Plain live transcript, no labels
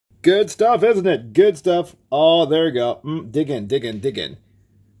Good stuff, isn't it? Good stuff. Oh, there you go. Dig in, dig in, dig in.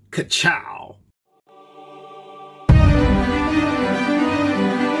 Ka-chow.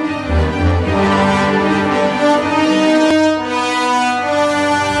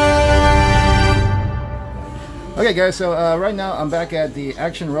 Okay guys, so right now I'm back at the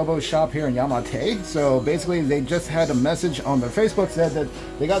Action Robo shop here in Yamate. So basically they just had a message on their Facebook said that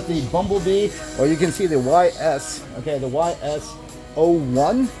they got the Bumblebee, or you can see the YS, okay, the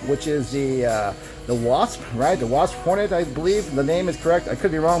YS01, which is the WASP, right? The WASP Hornet, I believe the name is correct. I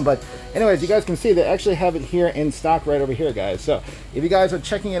could be wrong, but anyways, you guys can see they actually have it here in stock right over here, guys. So if you guys are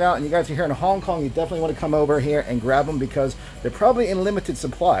checking it out and you guys are here in Hong Kong, you definitely want to come over here and grab them because they're probably in limited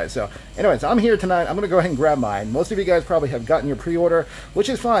supply. So anyways, I'm here tonight. I'm going to go ahead and grab mine. Most of you guys probably have gotten your pre-order, which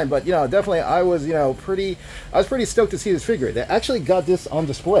is fine, but you know, definitely I was pretty stoked to see this figure. They actually got this on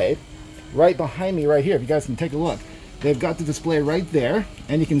display right behind me right here. If you guys can take a look. They've got the display right there,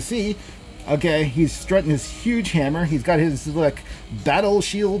 and you can see, okay, he's strutting his huge hammer. He's got his like battle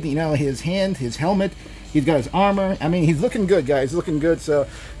shield, you know, his hand, his helmet. He's got his armor. I mean, he's looking good, guys. He's looking good. So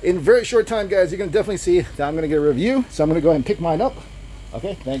in a very short time, guys, you're going to definitely see that I'm going to get a review. So I'm going to go ahead and pick mine up.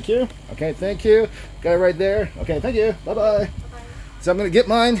 Okay, thank you. Okay, thank you. Got it right there. Okay, thank you. Bye-bye. So I'm going to get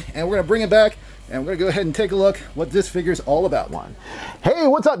mine, and we're going to bring it back. And we're going to go ahead and take a look what this figure is all about. Hey,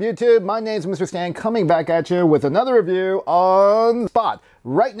 what's up, YouTube? My name's Mr. Stan, coming back at you with another review on Spot.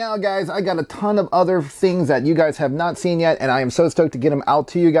 Right now, guys, I got a ton of other things that you guys have not seen yet, and I am so stoked to get them out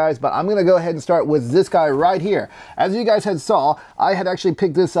to you guys, but I'm going to go ahead and start with this guy right here. As you guys had saw, I had actually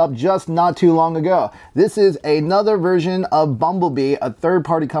picked this up just not too long ago. This is another version of Bumblebee. A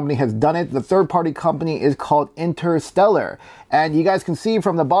third-party company has done it. The third-party company is called Interstellar. And you guys can see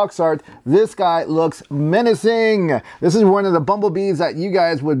from the box art, this guy looks menacing. This is one of the Bumblebees that you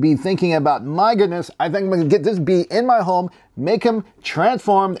guys would be thinking about. My goodness, I think I'm going to get this bee in my home, make him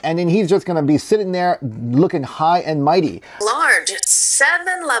transformed, and then he's just going to be sitting there looking high and mighty. Large,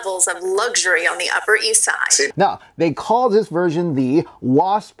 7 levels of luxury on the Upper East Side. Now, they call this version the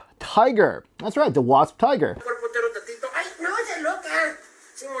WASP Tiger. That's right, the WASP Tiger.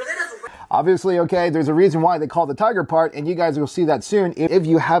 Obviously, okay, there's a reason why they call the tiger part, and you guys will see that soon if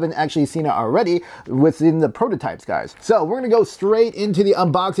you haven't actually seen it already within the prototypes, guys. So we're gonna go straight into the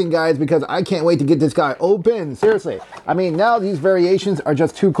unboxing, guys, because I can't wait to get this guy open. Seriously, I mean, now these variations are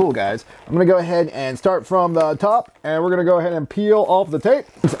just too cool, guys. I'm gonna go ahead and start from the top, and we're gonna go ahead and peel off the tape.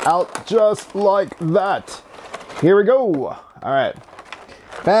 It's out just like that. Here we go. All right,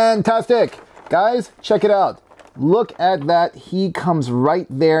 fantastic, guys. Check it out. Look at that. He comes right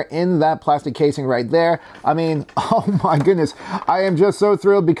there in that plastic casing right there. I mean, oh my goodness. I am just so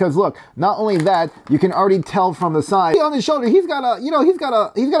thrilled because look, not only that, you can already tell from the side on his shoulder, he's got a,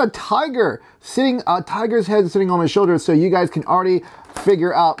 he's got a tiger sitting, a tiger's head sitting on his shoulder. So you guys can already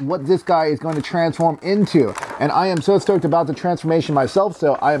figure out what this guy is going to transform into. And I am so stoked about the transformation myself.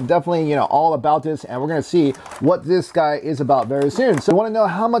 So I am definitely, all about this, and we're going to see what this guy is about very soon. So I want to know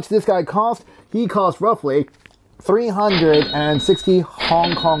how much this guy cost. He costs roughly 360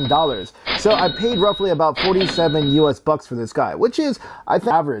 Hong Kong dollars. So I paid roughly about 47 US bucks for this guy, which is, I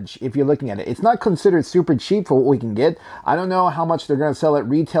think, average if you're looking at it. It's not considered super cheap for what we can get. I don't know how much they're going to sell it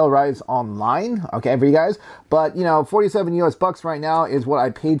retail-wise online, okay, for you guys. But, 47 US bucks right now is what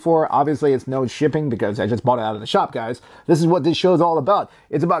I paid for. Obviously, it's no shipping because I just bought it out of the shop, guys. This is what this show is all about.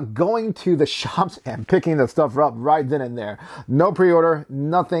 It's about going to the shops and picking the stuff up right then and there. No pre-order,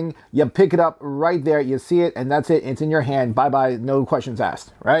 nothing. You pick it up right there. You see it, and that's it. It's in your hand. Bye-bye. No questions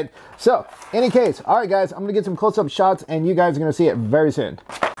asked, right? So, any case, all right, guys, I'm going to get some close-up shots, and you guys are going to see it very soon.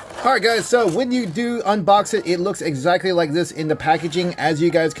 All right, guys, so when you do unbox it, it looks exactly like this in the packaging. As you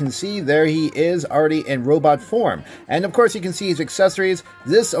guys can see, there he is already in robot form. And, of course, you can see his accessories.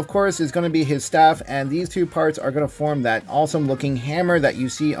 This, of course, is going to be his staff, and these two parts are going to form that awesome-looking hammer that you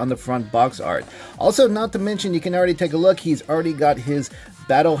see on the front box art. Also, not to mention, you can already take a look. He's already got his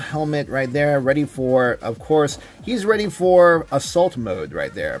battle helmet right there, ready for, of course, he's ready for assault mode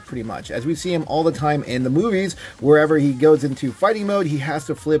right there, pretty much. As we see him all the time in the movies, wherever he goes into fighting mode, he has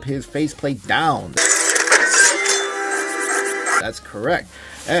to flip his faceplate down. That's correct.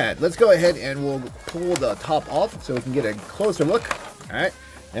 And let's go ahead and we'll pull the top off so we can get a closer look. All right,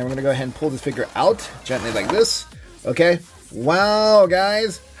 and we're gonna go ahead and pull this figure out gently like this. Okay, wow,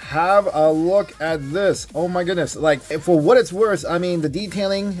 guys. Have a look at this. Oh my goodness. Like, for what it's worth, I mean, the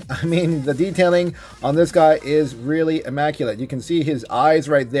detailing on this guy is really immaculate. You can see his eyes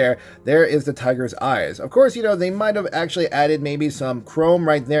right there. There is the tiger's eyes. Of course, they might have actually added maybe some chrome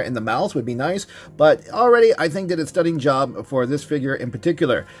right there in the mouth, would be nice, but already I think did a stunning job for this figure in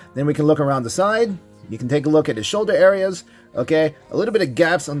particular. Then we can look around the side. You can take a look at his shoulder areas. Okay, a little bit of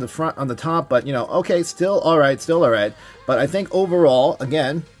gaps on the front, on the top, but you know, okay, still all right, still all right. But I think overall,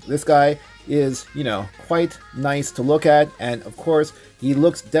 again, this guy is, you know, quite nice to look at, and of course he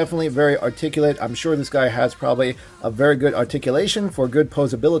looks definitely very articulate. I'm sure this guy has probably a very good articulation for good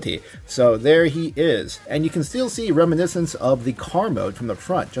posability. So there he is, and you can still see reminiscence of the car mode from the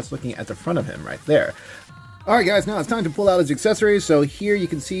front, just looking at the front of him right there. Alright guys, now it's time to pull out his accessories. So here you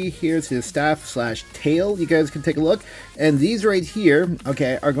can see, here's his staff slash tail. You guys can take a look. And these right here,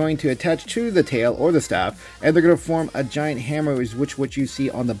 okay, are going to attach to the tail or the staff, and they're going to form a giant hammer, which what you see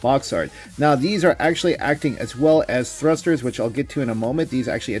on the box art. Now these are actually acting as well as thrusters, which I'll get to in a moment. These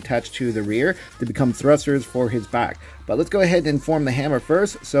actually attach to the rear to become thrusters for his back. But let's go ahead and form the hammer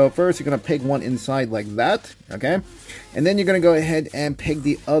first. So first you're going to peg one inside like that, okay? And then you're going to go ahead and peg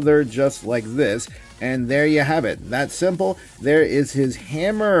the other just like this. And there you have it. That's simple. There is his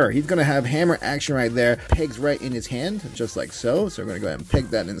hammer. He's going to have hammer action right there. Pegs right in his hand, just like so. So we're going to go ahead and peg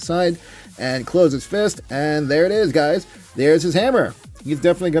that inside and close his fist. And there it is, guys. There's his hammer. He's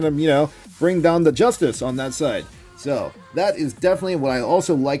definitely going to, you know, bring down the justice on that side. So that is definitely what I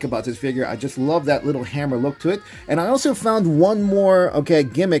also like about this figure. I just love that little hammer look to it. And I also found one more, okay,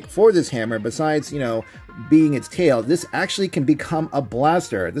 gimmick for this hammer besides, you know, being its tail. This actually can become a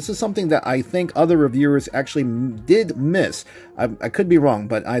blaster. This is something that I think other reviewers actually did miss. I could be wrong,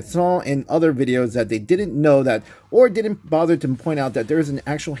 but I saw in other videos that they didn't know that, or didn't bother to point out that there's an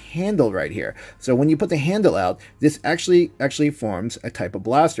actual handle right here. So when you put the handle out, this actually forms a type of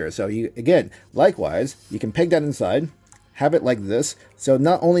blaster. So you, again, likewise, you can peg that inside, have it like this. So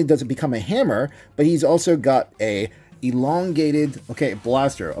not only does it become a hammer, but he's also got a elongated, okay,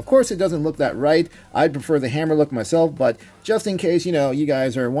 blaster. Of course, it doesn't look that right. I'd prefer the hammer look myself, but just in case, you know, you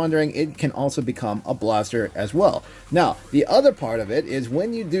guys are wondering, it can also become a blaster as well. Now, the other part of it is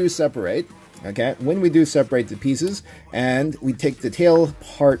when you do separate, okay, when we do separate the pieces and we take the tail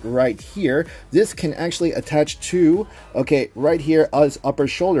part right here, this can actually attach to, okay, right here as upper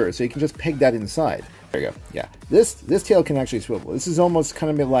shoulder. So you can just peg that inside. There you go. Yeah, this tail can actually swivel. This is almost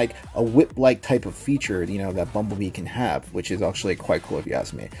kind of like a whip-like type of feature, you know, that Bumblebee can have, which is actually quite cool if you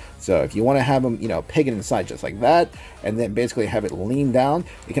ask me. So if you want to have them, you know, peg it inside just like that, and then basically have it lean down,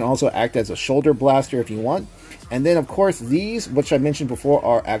 it can also act as a shoulder blaster if you want. And then, of course, these, which I mentioned before,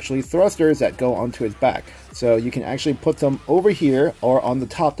 are actually thrusters that go onto its back. So you can actually put them over here or on the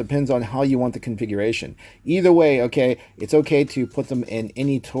top, depends on how you want the configuration. Either way, okay, it's okay to put them in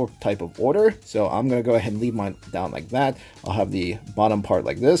any type of order. So I'm going to go ahead and leave mine down like that. I'll have the bottom part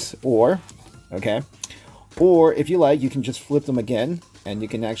like this, or, okay, or if you like, you can just flip them again, and you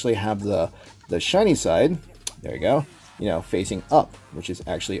can actually have the shiny side, there you go, you know, facing up, which is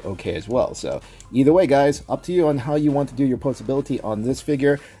actually okay as well. So either way, guys, up to you on how you want to do your posability on this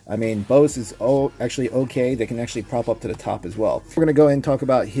figure. I mean, both is actually okay. They can actually prop up to the top as well. We're going to go ahead and talk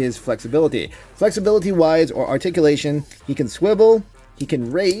about his flexibility. Flexibility wise, or articulation, he can swivel, he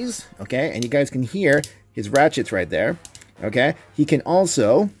can raise, okay, and you guys can hear his ratchets right there, okay. He can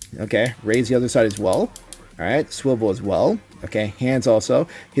also, okay, raise the other side as well. All right, swivel as well. Okay, hands also.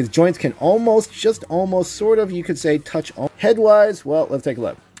 His joints can almost, just almost, sort of, you could say, touch. Head-wise, well, let's take a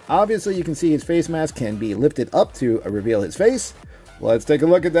look. Obviously, you can see his face mask can be lifted up to reveal his face. Let's take a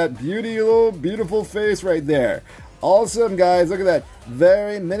look at that beautiful face right there. Awesome, guys. Look at that.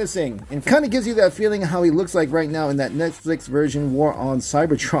 Very menacing. And kind of gives you that feeling how he looks like right now in that Netflix version War on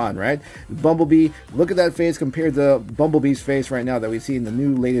Cybertron, right? Bumblebee, look at that face compared to Bumblebee's face right now that we see in the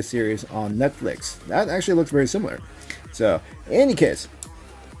new latest series on Netflix. That actually looks very similar. So, in any case,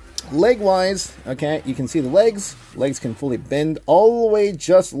 leg-wise, okay, you can see the legs. Legs can fully bend all the way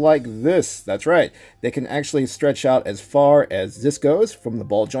just like this. That's right. They can actually stretch out as far as this goes from the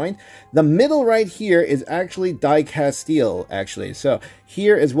ball joint. The middle right here is actually die-cast steel, actually. So,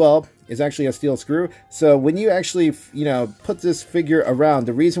 here as well is actually a steel screw. So, when you actually, you know, put this figure around,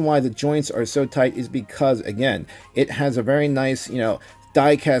 the reason why the joints are so tight is because, again, it has a very nice, you know,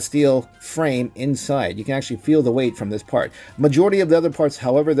 die-cast steel frame inside. You can actually feel the weight from this part. Majority of the other parts,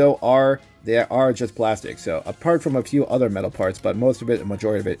 however, though, are just plastic. So apart from a few other metal parts, but most of it, the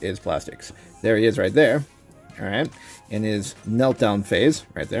majority of it is plastics. There he is right there. All right, in his knelt down phase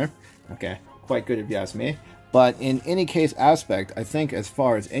right there. Okay, quite good if you ask me. But in any case aspect, I think as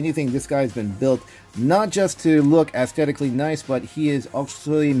far as anything, this guy's been built not just to look aesthetically nice, but he is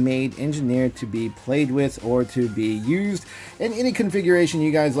actually made, engineered to be played with or to be used in any configuration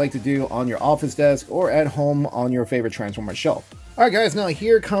you guys like to do on your office desk or at home on your favorite Transformer shelf. Alright guys, now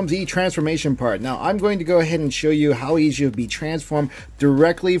here comes the transformation part. Now I'm going to go ahead and show you how he should be transformed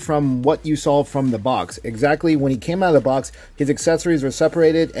directly from what you saw from the box. Exactly when he came out of the box, his accessories were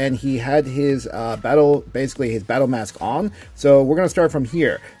separated and he had his battle mask on. So we're going to start from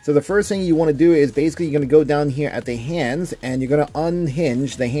here. So the first thing you want to do is basically you're going to go down here at the hands and you're going to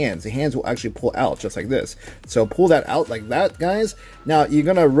unhinge the hands. The hands will actually pull out just like this. So pull that out like that, guys. Now you're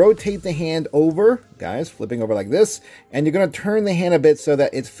going to rotate the hand over, guys, flipping over like this, and you're going to turn the hand a bit so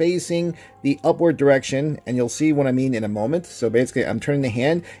that it's facing the upward direction, and you'll see what I mean in a moment. So basically I'm turning the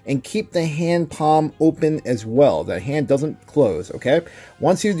hand, and keep the hand palm open as well. The hand doesn't close, okay?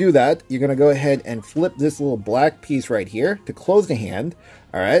 Once you do that, you're going to go ahead and flip this little black piece right here to close the hand,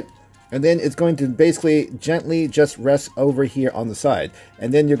 all right? And then it's going to basically gently just rest over here on the side.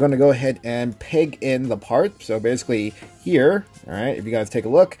 And then you're going to go ahead and peg in the part. So basically here, all right, if you guys take a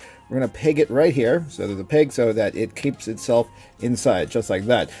look, we're going to peg it right here. So there's a peg so that it keeps itself inside, just like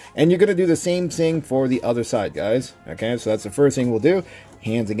that. And you're going to do the same thing for the other side, guys. Okay, so that's the first thing we'll do.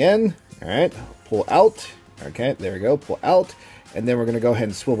 Hands again, all right, pull out. Okay, there we go, pull out. And then we're going to go ahead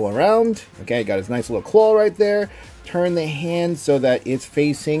and swivel around. Okay, got his nice little claw right there. Turn the hand so that it's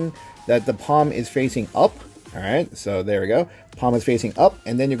facing, that the palm is facing up. All right, so there we go. Palm is facing up,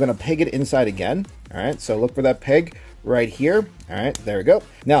 and then you're going to peg it inside again. All right, so look for that peg right here. All right, there we go.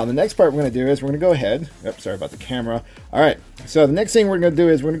 Now the next part we're going to do is we're going to go ahead. Oops, sorry about the camera. All right, so the next thing we're going to do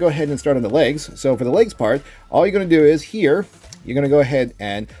is we're going to go ahead and start on the legs. So for the legs part, all you're going to do is here, you're going to go ahead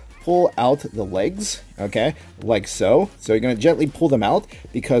and pull out the legs, okay, like so. So you're going to gently pull them out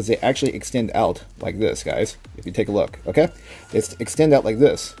because they actually extend out like this, guys. If you take a look, okay, it's extend out like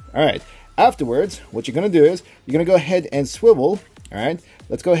this. All right, afterwards, what you're going to do is you're going to go ahead and swivel. All right,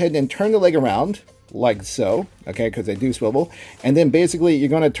 let's go ahead and turn the leg around like so, okay, because they do swivel. And then basically you're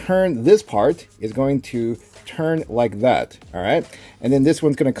going to turn, this part is going to turn like that, all right? And then this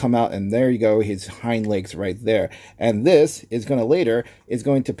one's going to come out, and there you go, his hind legs right there. And this is going to later, is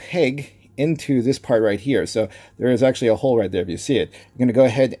going to peg into this part right here. So there is actually a hole right there if you see it. You're going to go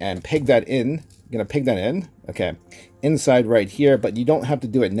ahead and peg that in. You're going to peg that in, okay, inside right here, but you don't have to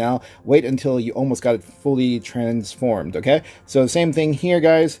do it now. Wait until you almost got it fully transformed, okay? So the same thing here,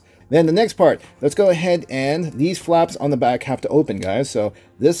 guys. Then the next part, let's go ahead, and these flaps on the back have to open, guys. So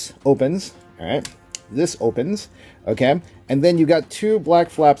this opens, all right? This opens, okay? And then you got two black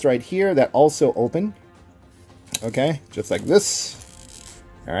flaps right here that also open, okay? Just like this,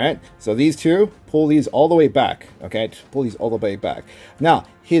 all right? So these two, pull these all the way back, okay? Pull these all the way back. Now,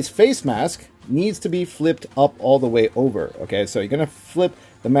 his face mask needs to be flipped up all the way over, okay? So you're gonna flip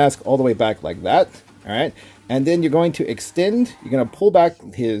the mask all the way back like that, all right? And then you're going to extend, you're going to pull back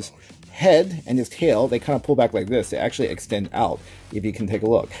his head and his tail. They kind of pull back like this. They actually extend out, if you can take a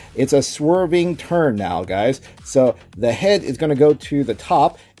look. It's a swerving turn now, guys. So the head is going to go to the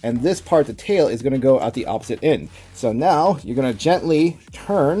top, and this part, the tail, is going to go at the opposite end. So now you're going to gently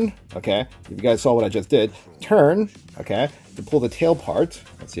turn, okay? If you guys saw what I just did, turn, okay, to pull the tail part.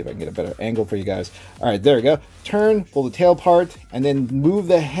 Let's see if I can get a better angle for you guys. All right, there we go. Turn, pull the tail part, and then move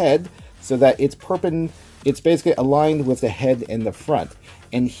the head so that it's perpendicular. It's basically aligned with the head in the front.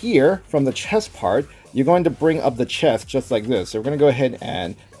 And here, from the chest part, you're going to bring up the chest just like this. So we're going to go ahead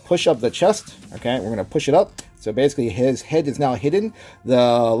and push up the chest, okay? We're going to push it up. So basically his head is now hidden.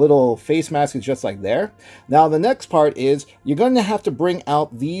 The little face mask is just like there. Now the next part is you're going to have to bring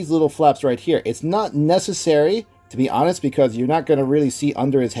out these little flaps right here. It's not necessary, to be honest, because you're not going to really see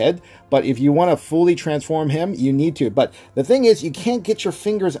under his head. But if you want to fully transform him, you need to. But the thing is, you can't get your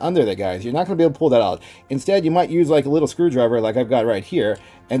fingers under there, guys. You're not going to be able to pull that out. Instead, you might use like a little screwdriver like I've got right here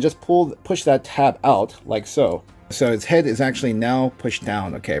and just push that tab out like so. So his head is actually now pushed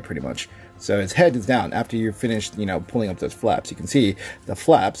down, okay, pretty much. So his head is down after you're finished, you know, pulling up those flaps. You can see the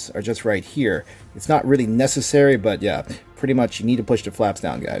flaps are just right here. It's not really necessary, but yeah, pretty much you need to push the flaps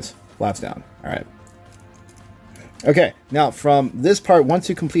down, guys. Flaps down, all right. Okay, now from this part, once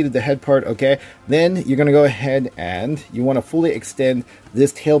you completed the head part, okay, then you're going to go ahead and you want to fully extend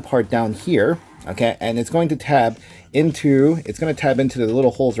this tail part down here, okay, and it's going to tab into the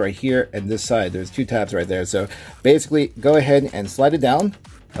little holes right here and this side. There's two tabs right there. So basically go ahead and slide it down,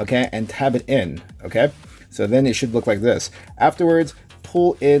 okay, and tab it in, okay. So then it should look like this. Afterwards,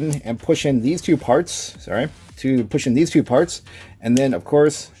 pull in and push in these two parts, and then of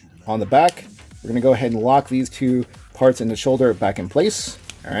course on the back, we're going to go ahead and lock these two parts in the shoulder back in place.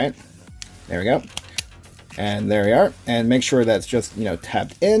 All right, there we go. And there we are. And make sure that's just, you know,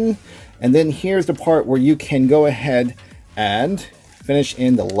 tabbed in. And then here's the part where you can go ahead and finish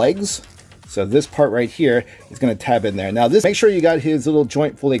in the legs. So this part right here is going to tab in there. Now this, make sure you got his little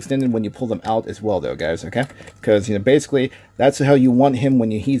joint fully extended when you pull them out as well though, guys, okay? Because, you know, basically that's how you want him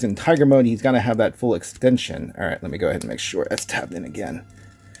when he's in tiger mode. He's going to have that full extension. All right, let me go ahead and make sure that's tabbed in again.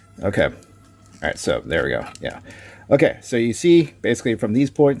 Okay. All right, so there we go. Yeah. Okay, so you see basically from these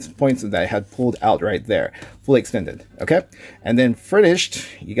points that I had pulled out right there, fully extended, okay? And then finished,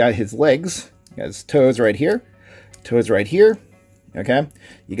 you got his legs, you got his toes right here, okay?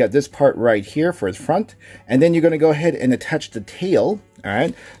 You got this part right here for his front, and then you're going to go ahead and attach the tail, all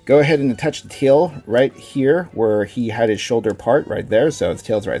right? Go ahead and attach the tail right here where he had his shoulder part right there, so his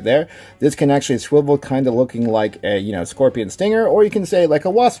tail's right there. This can actually swivel, kind of looking like a, you know, scorpion stinger, or you can say like a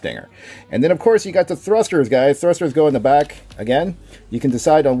wasp stinger. And then of course you got the thrusters, guys. Thrusters go in the back. Again, you can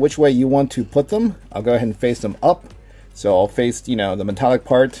decide on which way you want to put them. I'll go ahead and face them up. So I'll face, you know, the metallic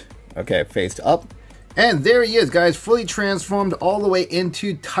part, okay, faced up. And there he is, guys, fully transformed all the way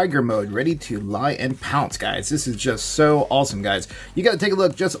into tiger mode, ready to lie and pounce, guys. This is just so awesome, guys. You got to take a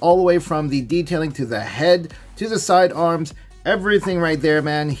look just all the way from the detailing to the head, to the side arms, everything right there,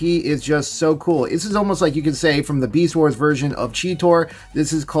 man. He is just so cool. This is almost like you could say from the Beast Wars version of Cheetor.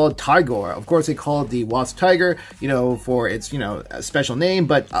 This is called Tigor. Of course, they call it the Wasp Tiger, you know, for its, you know, a special name.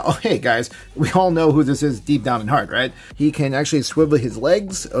 But, oh, hey, guys, we all know who this is deep down in heart, right? He can actually swivel his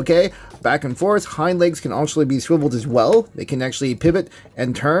legs, okay, back and forth. Hind legs can actually be swiveled as well. They can actually pivot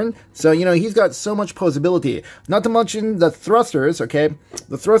and turn. So, you know, he's got so much posability. Not to mention the thrusters, okay?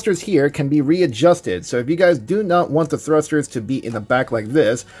 The thrusters here can be readjusted. So if you guys do not want the thrusters to be in the back like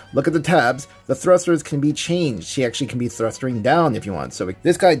this, look at the tabs. The thrusters can be changed. She actually can be thrustering down if you want. So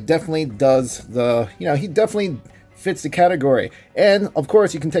this guy definitely does the, you know, he definitely fits the category. And of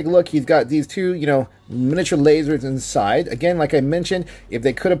course you can take a look, he's got these two, you know, miniature lasers inside. Again, like I mentioned, if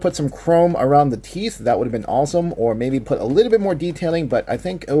they could have put some chrome around the teeth, that would have been awesome, or maybe put a little bit more detailing, but I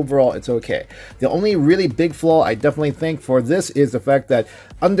think overall it's okay. The only really big flaw I definitely think for this is the fact that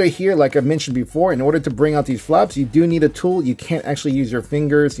under here, like I mentioned before, in order to bring out these flaps, you do need a tool. You can't actually use your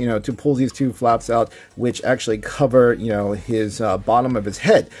fingers, you know, to pull these two flaps out, which actually cover, you know, his bottom of his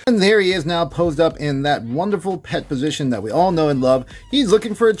head. And there he is now posed up in that wonderful pet position that we all know and love. He's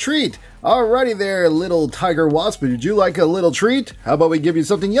looking for a treat. Alrighty there, little tiger wasp. Did you like a little treat? How about we give you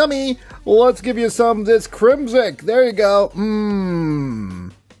something yummy? Let's give you some of this Crimsic. There you go.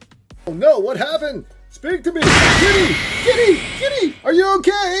 Mmm. Oh no, what happened? Speak to me! Kitty! Kitty! Kitty! Are you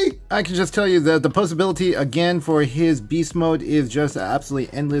okay? I can just tell you that the possibility again for his beast mode is just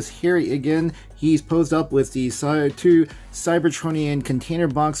absolutely endless. Here again, he's posed up with the two Cybertronian container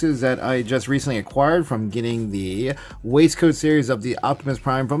boxes that I just recently acquired from getting the waistcoat series of the Optimus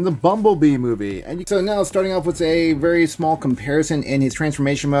Prime from the Bumblebee movie. And so now starting off with a very small comparison in his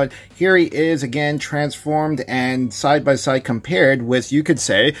transformation mode. Here he is again transformed and side by side compared with, you could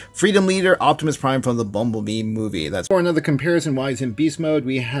say, Freedom Leader Optimus Prime from the Bumblebee movie. That's for another comparison wise in beast mode.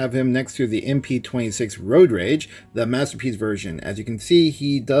 We have him next to the MP26 Road Rage, the Masterpiece version. As you can see,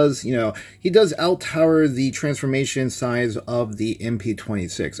 he does, you know, he does out-tower the transformation size of the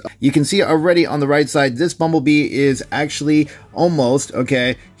MP26. You can see already on the right side, this Bumblebee is actually almost,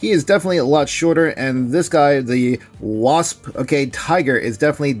 okay, he is definitely a lot shorter, and this guy, the Wasp, okay, Tiger, is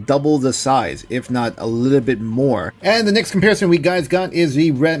definitely double the size, if not a little bit more. And the next comparison we guys got is the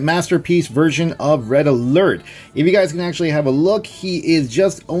Masterpiece version of Red Alert. If you guys can actually have a look, he is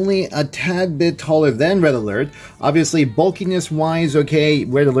just only a tad bit taller than Red Alert. Obviously, bulkiness wise, okay,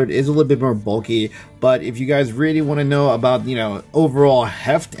 Red Alert is a little bit more bulky, but if you guys really want to know about, you know, overall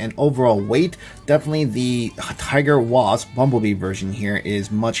heft and overall weight, definitely the Tiger Wasp Bumblebee version here is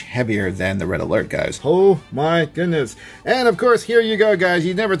much heavier than the Red Alert, guys. Oh my goodness. And of course, here you go, guys.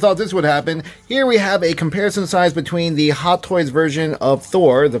 You never thought this would happen. Here we have a comparison size between the Hot Toys version of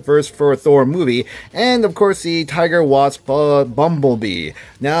Thor, the first Thor movie, and of course the Tiger Wasp Bumblebee.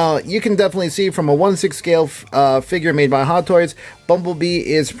 Now, you can definitely see from a 1/6 scale figure made by Hot Toys, Bumblebee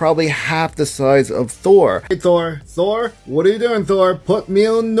is probably half the size of Thor. Hey Thor, what are you doing, Thor? Put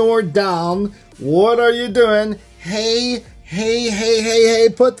Mjolnir down. What are you doing? Hey,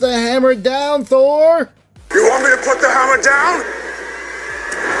 put the hammer down, Thor! You want me to put the hammer down?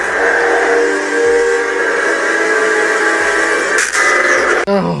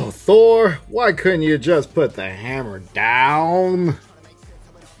 Oh, Thor, why couldn't you just put the hammer down?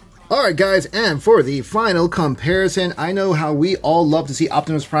 Alright guys, and for the final comparison, I know how we all love to see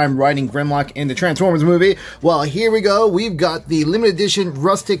Optimus Prime riding Grimlock in the Transformers movie. Well, here we go. We've got the limited edition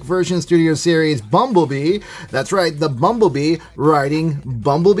rustic version studio series Bumblebee. That's right, the Bumblebee riding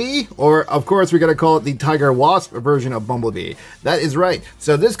Bumblebee. Or, of course, we're going to call it the Tiger Wasp version of Bumblebee. That is right.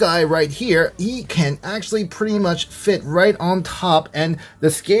 So this guy right here, he can actually pretty much fit right on top, and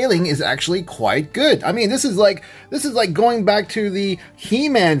the scaling is actually quite good. I mean, this is like going back to the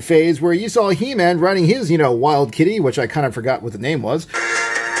He-Man phase, where you saw He-Man riding his, Wild Kitty, which I kind of forgot what the name was.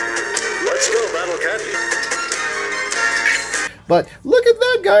 Let's go, Battle Cat. But look at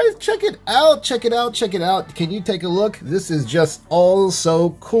that, guys. Check it out. Check it out. Check it out. Can you take a look? This is just all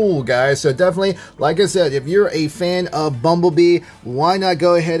so cool, guys. So definitely, like I said, if you're a fan of Bumblebee, why not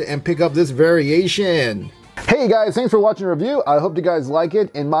go ahead and pick up this variation? Hey guys, thanks for watching the review. I hope you guys like it.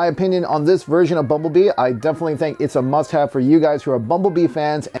 In my opinion on this version of Bumblebee, I definitely think it's a must-have for you guys who are Bumblebee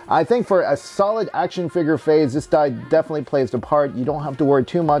fans. I think for a solid action figure phase, this die definitely plays the part. You don't have to worry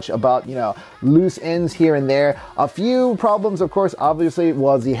too much about, loose ends here and there. A few problems, of course, obviously,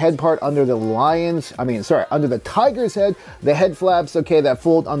 was the head part under the under the tiger's head, the head flaps, okay, that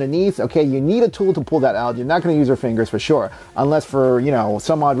fold underneath. Okay, you need a tool to pull that out. You're not going to use your fingers for sure, unless for,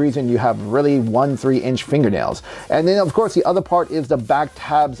 some odd reason you have really 3-inch fingernails. And then, of course, the other part is the back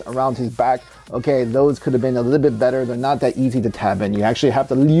tabs around his back. Okay, those could have been a little bit better. They're not that easy to tab in. You actually have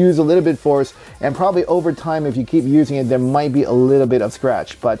to use a little bit force, and probably over time, if you keep using it, there might be a little bit of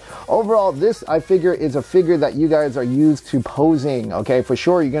scratch. But overall, this, I figure, is a figure that you guys are used to posing. Okay, for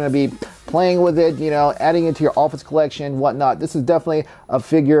sure, you're going to be playing with it, adding it to your office collection, whatnot. This is definitely a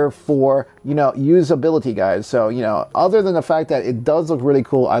figure for, usability, guys. So, other than the fact that it does look really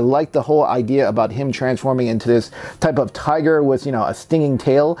cool, I like the whole idea about him transforming into this type of tiger with, a stinging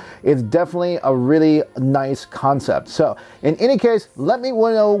tail. It's definitely a really nice concept. So, in any case, let me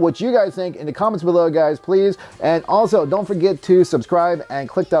know what you guys think in the comments below, guys, please. And also, don't forget to subscribe and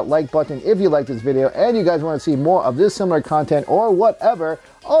click that like button if you like this video and you guys want to see more of this similar content or whatever.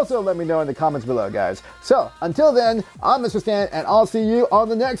 Also, let me know in the comments below, guys. So, until then, I'm Mr. Stan, and I'll see you on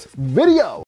the next video.